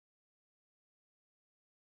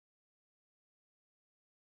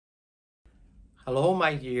Hello,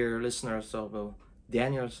 my dear listeners of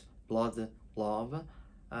Daniel's Blood Love.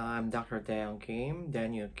 I'm Dr. Daniel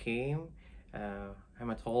Kim,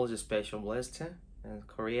 hematology specialist in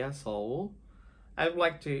Korea, Seoul. I would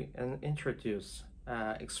like to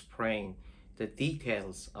explain the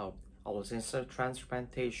details of allogeneic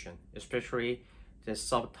transplantation, especially the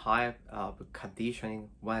subtype of conditioning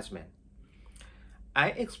regimen. I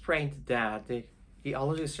explained that the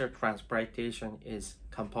allogeneic transplantation is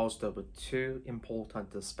composed of two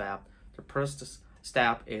important steps. The first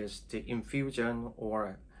step is the infusion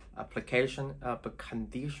or application of a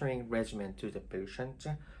conditioning regimen to the patient,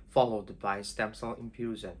 followed by stem cell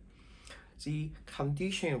infusion. The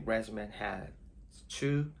conditioning regimen has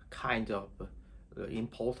two kinds of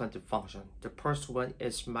important function. The first one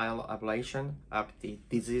is myeloablation of the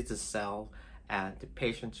diseased cell and the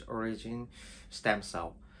patient's origin stem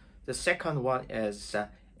cell. The second one is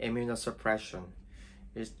immunosuppression.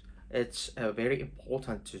 It's very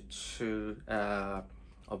important to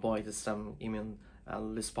avoid some immune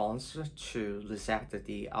response to reject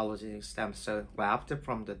the allogeneic stem cell graft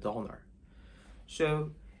from the donor.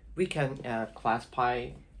 So we can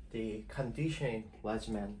classify the conditioning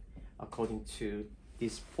regimen according to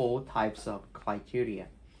these four types of criteria.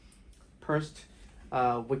 First,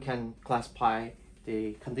 we can classify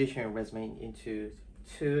the conditioning regimen into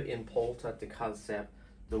two important concepts: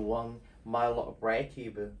 the one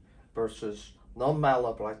myeloablative versus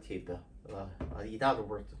non-myeloablative. In other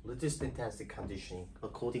words, reduced intensity conditioning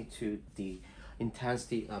according to the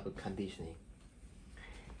intensity of conditioning.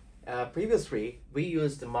 Previously, we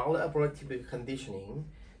used the myeloablative conditioning.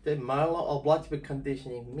 The myeloablative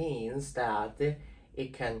conditioning means that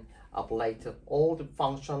it can ablate all the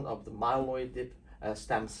function of the myeloid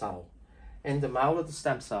stem cell. In the myeloid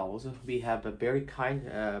stem cells, we have various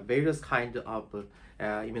kind of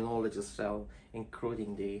immunologic cell,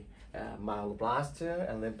 including the myeloblast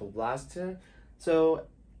and lymphoblast. So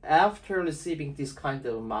after receiving this kind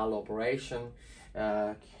of myeloablation,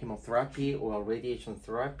 chemotherapy or radiation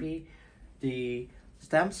therapy, the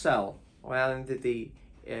stem cell and the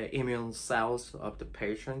immune cells of the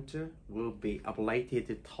patient will be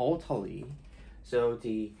ablated totally. So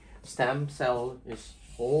the stem cell is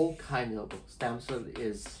all kind of stem cell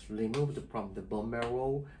is removed from the bone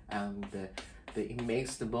marrow, and it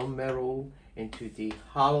makes the bone marrow into the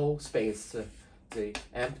hollow space, the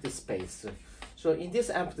empty space. So in this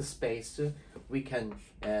empty space, we can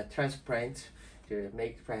transplant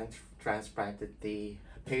the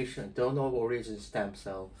patient donor origin stem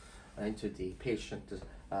cell into the patient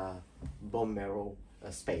bone marrow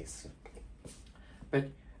space.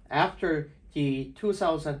 But after the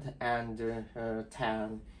 2010 and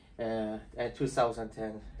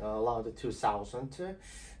 2010, around 2000,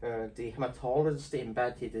 the hematologist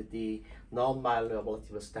invented the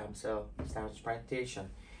non-myeloablative stem cell transplantation.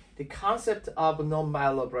 The concept of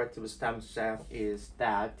non-myeloablative stem cell is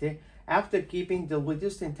that after giving the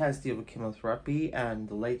reduced intensity of chemotherapy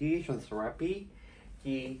and radiation therapy,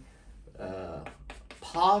 the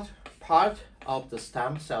part of the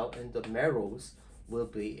stem cell in the marrows will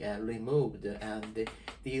be removed, and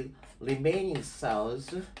the remaining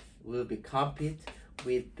cells will be compete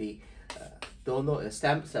with the donor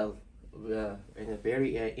stem cell in a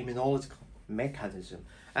very immunological mechanism.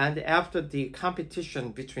 And after the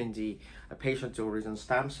competition between the patient origin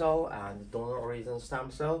stem cell and donor origin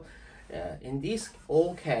stem cell, in this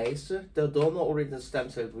all case, the donor origin stem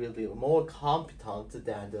cell will be more competent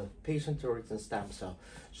than the patient origin stem cell.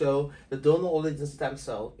 So the donor origin stem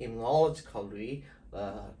cell immunologically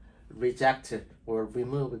reject or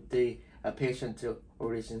remove the patient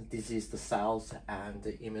origin diseased cells and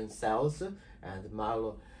immune cells and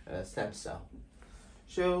myeloid stem cell.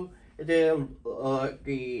 So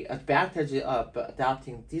the advantage of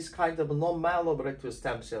adopting this kind of non-myeloablative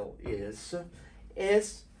stem cell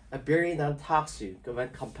is very non-toxic when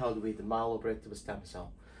compared with myeloablative stem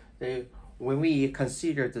cell. When we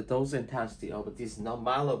consider the dose intensity of this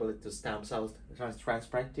non-myeloablative stem cell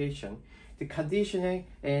transplantation, the conditioning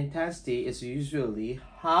intensity is usually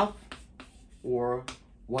half or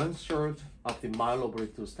 1/3 of the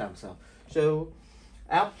myeloablative stem cell. So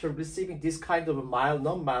after receiving this kind of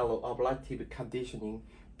non-myeloablative conditioning,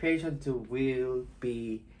 patient will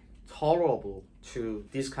be tolerable to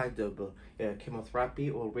this kind of chemotherapy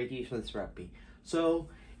or radiation therapy. So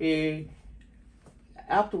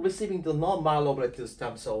after receiving the non-myeloablative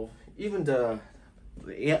stem cell, even the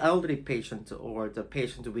elderly patient or the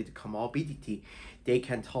patient with comorbidity, they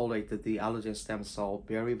can tolerate the allogeneic stem cell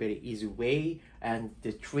very easy way, and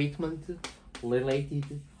the treatment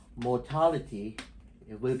related mortality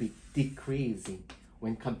will be decreasing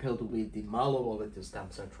when compared with the myeloablative stem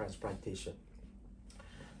cell transplantation.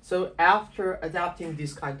 So after adapting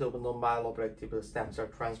this kind of non-myeloablative stem cell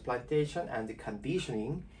transplantation and the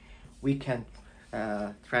conditioning, we can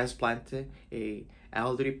transplant a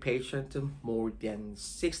elderly patient more than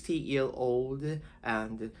 60-year-old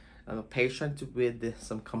and a patient with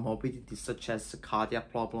some comorbidities such as cardiac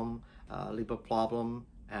problem, liver problem,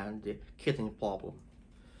 and kidney problem.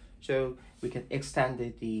 So we can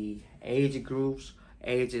extend the age groups,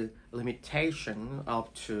 age limitation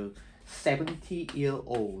up to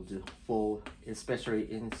 70-year-old for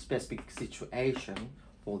especially in specific situation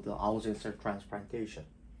for the allogeneic cell transplantation.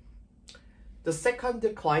 The second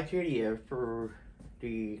criteria for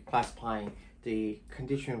the classifying the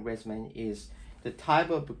conditioning regimen is the type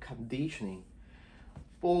of conditioning.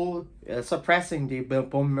 For suppressing the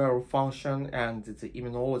bone marrow function and the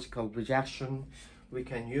immunological rejection, we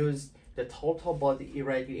can use the total body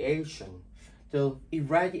irradiation. The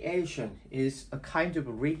irradiation is a kind of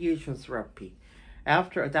radiation therapy.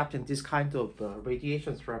 After adapting this kind of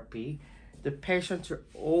radiation therapy, the patient's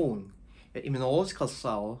own immunological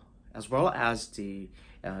cell as well as the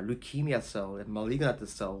leukemia cell and malignant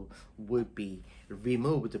cell will be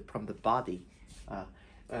removed from the body.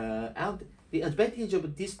 And the advantage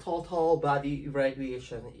of this total body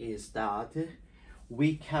irradiation is that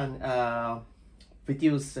we can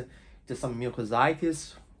reduce some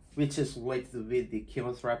mucositis, which is related with the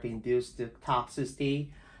chemotherapy-induced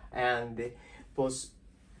toxicity, and was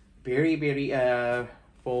very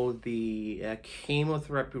for the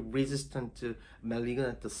chemotherapy-resistant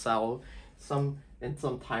malignant cell.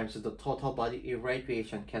 Sometimes the total body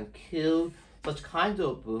irradiation can kill such kind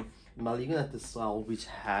of malignant cell which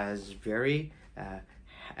has very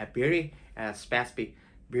specific,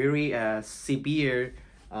 very severe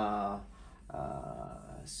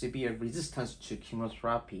severe resistance to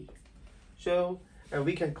chemotherapy. So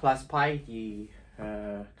we can classify the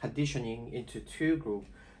conditioning into two groups.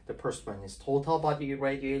 The first one is total body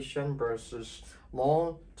irradiation versus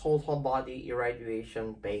non-total body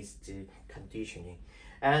irradiation based conditioning.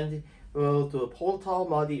 And the total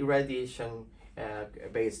body irradiation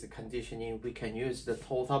based conditioning, we can use the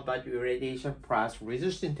total body irradiation plus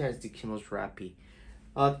reduced intensity chemotherapy.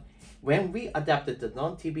 When we adapted the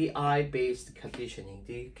non-TBI based conditioning,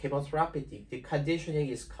 the chemotherapy, the conditioning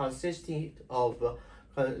is consisting of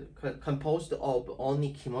composed of only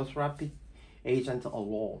chemotherapy agent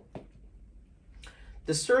alone.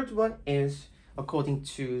 The third one is according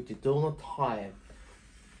to the donor type.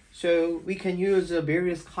 So we can use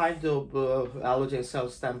various kinds of allogeneic cell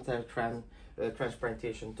stem cell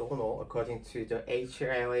transplantation donor according to the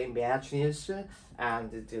HLA matchness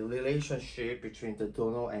and the relationship between the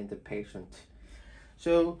donor and the patient.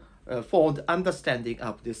 So for the understanding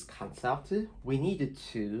of this concept, we needed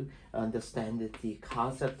to understand the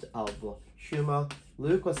concept of human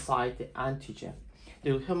leukocyte antigen.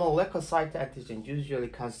 The human leukocyte antigen usually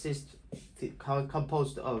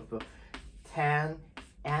composed of 10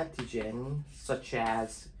 antigens such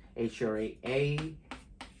as HLA-A,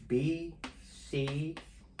 B, C,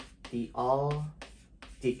 DR,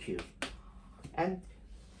 DQ. And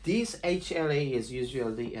this HLA is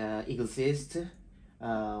usually exist in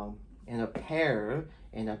a pair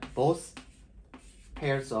in both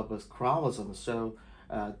pairs of chromosomes. So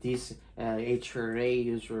this HLA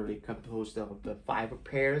usually composed of the 5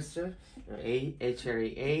 pairs,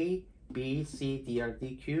 HLA-A, B, C, DR,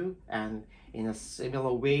 DQ, and in a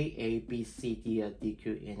similar way, A, B, C, D,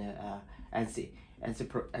 DQ in a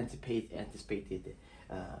anticipated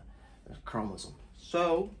chromosome.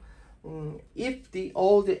 So if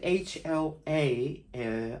all the HLA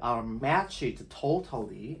are matched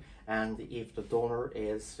totally, and if the donor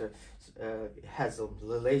has a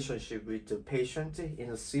relationship with the patient in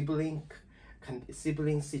a sibling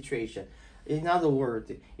situation, in other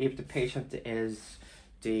words, if the patient is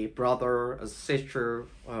the brother or sister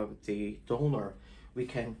of the donor, we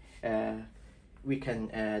can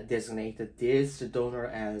designate this donor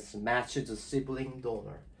as matched sibling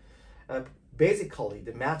donor. Basically,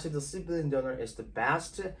 the matched sibling donor is the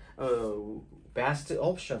best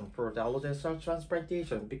option for the allogeneic cell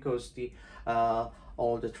transplantation because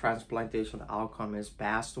all the transplantation outcome is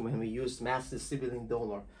best when we use matched sibling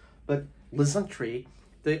donor. But recently,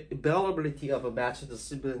 the availability of a matched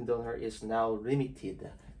sibling donor is now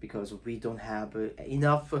limited because we don't have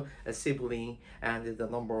enough sibling, and the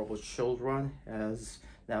number of children is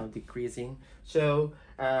now decreasing. So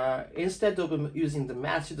instead of using the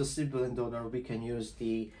matched sibling donor, we can use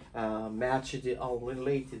the matched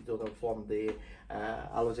unrelated donor from the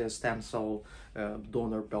allogeneic stem cell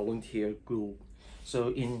donor volunteer group.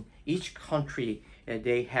 So in each country,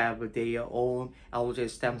 they have their own allogeneic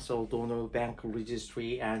stem cell donor bank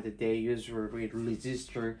registry, and they usually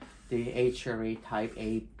register the HLA type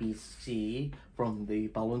A, B, C from the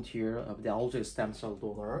volunteer of the allogeneic stem cell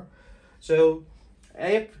donor. So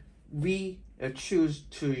if we choose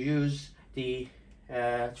to use the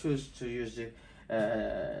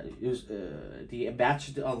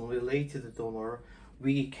matched unrelated donor,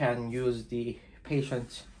 we can use the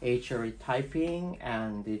patient HLA typing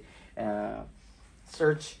and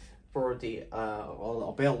search for the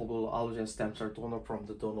all available allogeneic stem cell donor from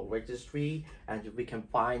the donor registry, and we can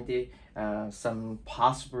find some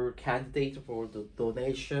possible candidate for the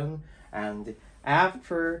donation. And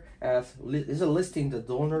after listing the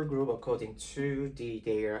donor group according to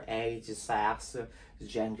their age, sex,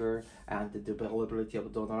 gender, and the availability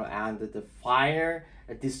of donor, and the final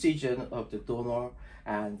decision of the donor,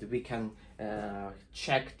 and we can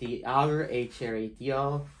check the other HLA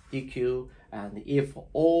DQ, and if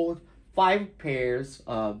all 5 pairs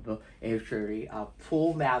of HLA are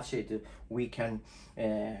full matched, we can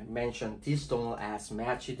mention this donor as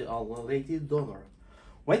matched unrelated donor.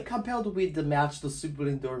 When compared with the matched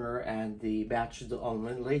sibling donor and the matched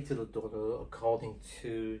unrelated donor according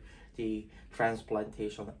to the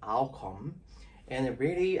transplantation outcome, and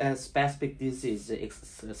really specific diseases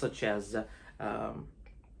such as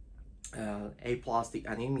aplastic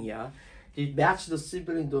anemia, the matched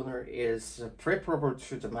sibling donor is preferable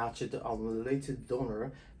to the matched unrelated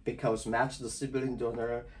donor, because matched sibling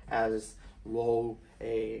donor has low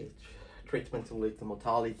treatment-related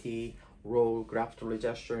mortality, low graft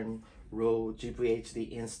rejection, low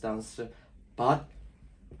GVHD instance. But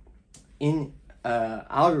in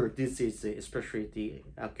other diseases, especially the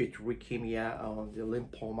acute leukemia, the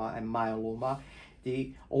lymphoma and myeloma,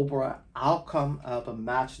 the overall outcome of a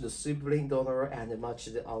matched sibling donor and a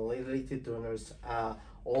matched unrelated donors are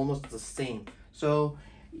almost the same. So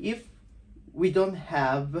if we don't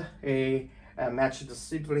have a matched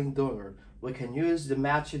sibling donor, we can use the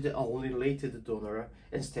matched unrelated donor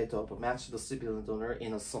instead of a matched sibling donor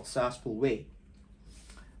in a successful way.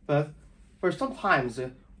 But for sometimes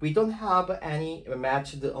we don't have any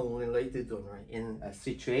matched unrelated donor in a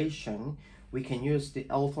situation, we can use the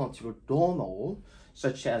alternative donor,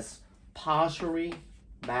 such as partially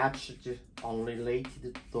matched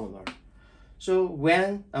unrelated donor. So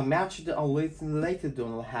when a matched unrelated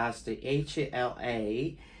donor has the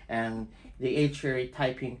HLA and the HLA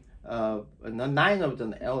typing, 9 of the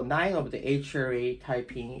HLA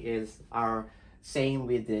typing are same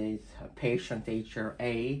with the patient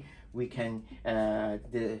HLA, we can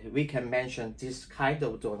mention this kind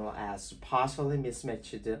of donor as partially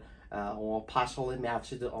mismatched or partially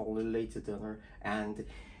matched unrelated donor. And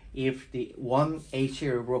if the one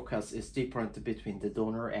HLA locus is different between the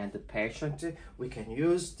donor and the patient, we can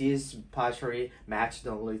use this partially matched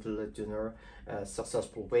unrelated donor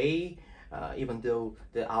successful way, even though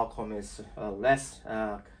the outcome is less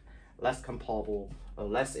comparable,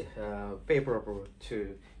 less favorable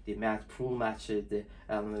to the full matched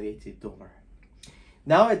unrelated donor.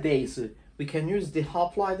 Nowadays, we can use the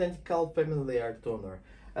haploidentical familiar donor.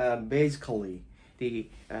 Basically, the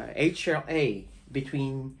HLA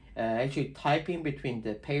between actually typing between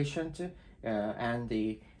the patient and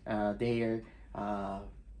their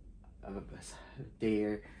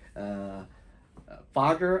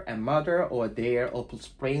father and mother or their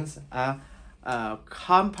offsprings are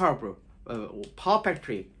comparable,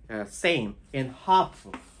 perfectly same in half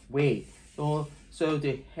way. So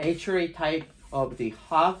the HLA type of the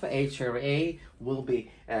half HLA will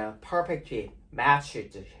be perfectly matched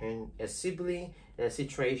in a sibling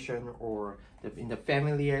situation or in the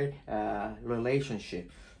familiar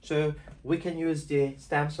relationship. So we can use the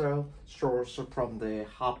stem cell source from the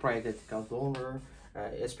haploidentical donor,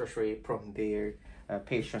 especially from their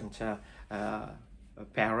patient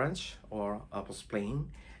parents or offspring.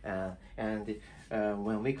 And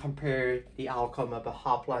when we compare the outcome of a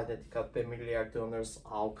haploidentical familiar donors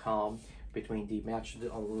outcome between the matched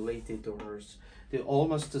unrelated donors,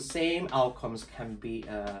 almost the same outcomes can be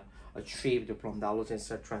achieved from the allogeneic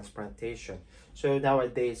cell transplantation. So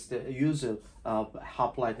nowadays, the use of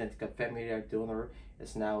haploidentical familiar donor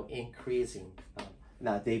is now increasing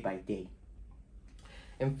day by day.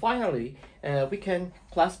 And finally, we can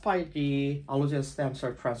classify the allogeneic stem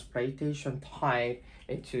cell transplantation type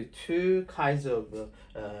into 2 kinds of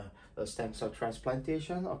stem cell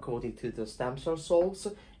transplantation according to the stem cell source.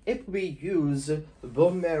 If we use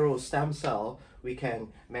bone marrow stem cell, we can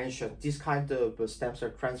mention this kind of stem cell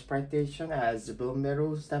transplantation as bone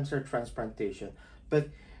marrow stem cell transplantation. But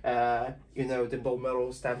the bone marrow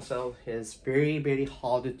stem cell is very, very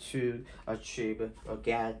hard to achieve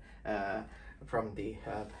again from the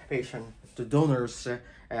patient, the donor's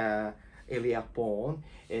iliac bone.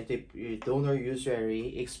 The donor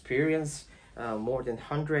usually experience more than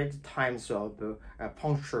 100 times of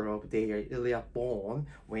puncture of their iliac bone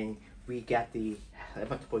when we get the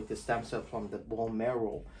hematopoietic stem cell from the bone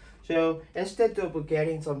marrow. So instead of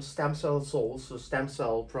getting some stem cell cells, so stem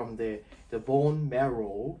cell from the bone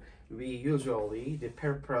marrow, we usually the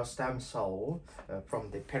peripheral stem cell from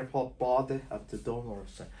the peripheral blood of the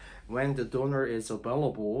donors. When the donor is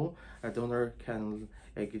available, a donor can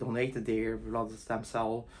donate their blood stem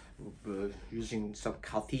cell using some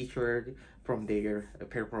catheter from their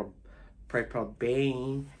peripheral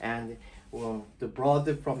vein, and the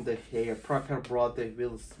blood from their peripheral blood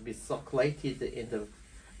will be circulated in the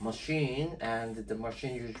machine, and the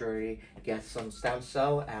machine usually gets some stem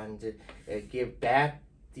cell and give back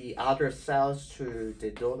the other cells to the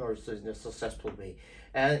donors in a successful way.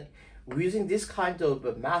 And using this kind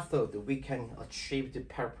of method, we can achieve the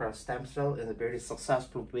peripheral stem cell in a very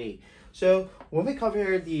successful way. So when we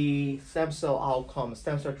compare the stem cell outcome,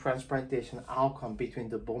 stem cell transplantation outcome between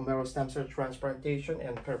the bone marrow stem cell transplantation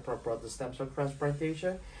and peripheral blood stem cell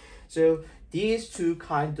transplantation, so these two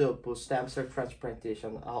kinds of stem cell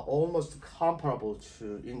transplantation are almost comparable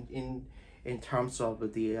to in terms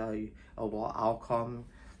of the overall outcome,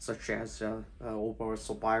 such as overall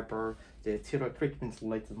survival, the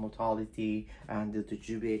treatment-related mortality, and the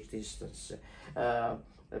GVH instance.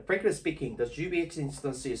 Frankly speaking, the GVH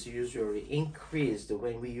instance is usually increased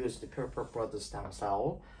when we use the peripheral blood stem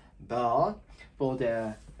cell, but for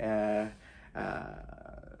the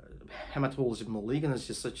hematologic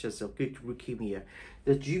malignancies such as acute leukemia,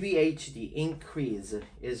 the GVH, the increase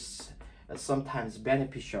is sometimes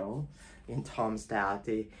beneficial in terms that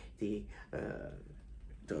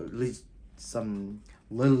some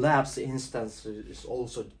relapse instance is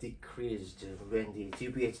also decreased when the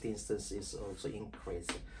GVH instance is also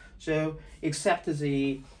increased. So except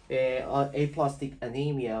the aplastic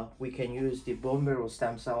anemia, we can use the bone marrow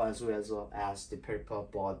stem cell as well as the peripheral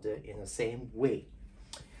blood in the same way.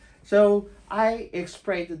 So I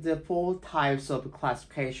explained the 4 types of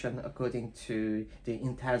classification according to the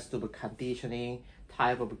intensive conditioning,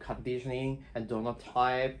 type of conditioning, and donor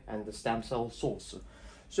type, and the stem cell source.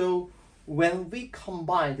 So when we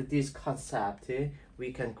combine this concept,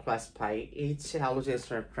 we can classify each allogeneic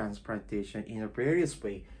cell transplantation in a various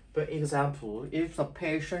way. For example, if the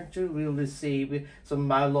patient will receive some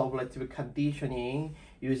myeloablative conditioning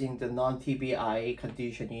using the non-TBI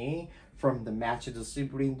conditioning from the matched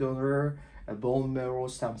sibling donor, a bone marrow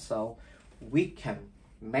stem cell, we can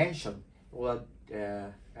mention or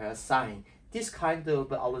assign this kind of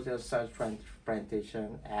allogeneic cell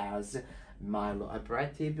transplantation as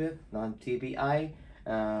myeloablative, non-TBI,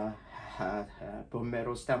 bone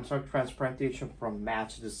marrow stem cell transplantation from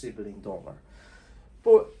matched sibling donor.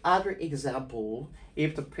 For other example,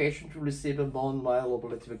 if the patient receives a bone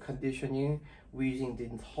myeloablative conditioning using the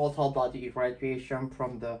total body irradiation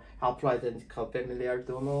from the haploidentical familial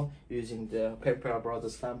donor using the peripheral blood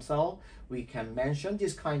stem cell, we can mention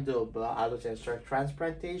this kind of allogeneic cell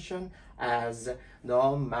transplantation as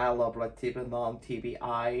non-myeloablative,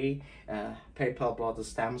 non-TBI peripheral blood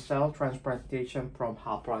stem cell transplantation from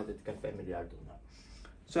haploidentical familial donor.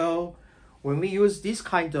 So when we use this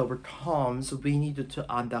kind of terms, we need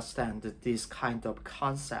to understand this kind of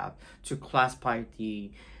concept to classify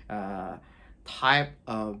the type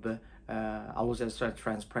of allogeneic cell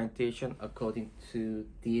transplantation according to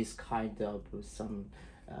this kind of some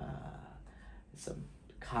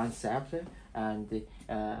concept. And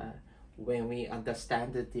when we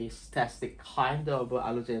understand this statistic kind of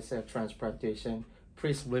allogeneic cell transplantation,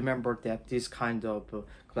 please remember that this kind of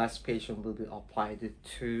classification will be applied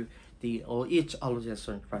to each allogeneic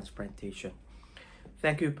cell transplantation.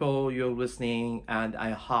 Thank you for your listening, and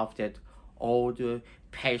I hope that all the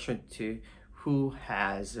patients who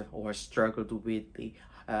has or struggled with the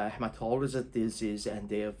hematologic disease and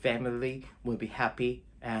their family will be happy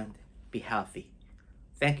and be healthy.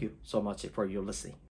 Thank you so much for your listening.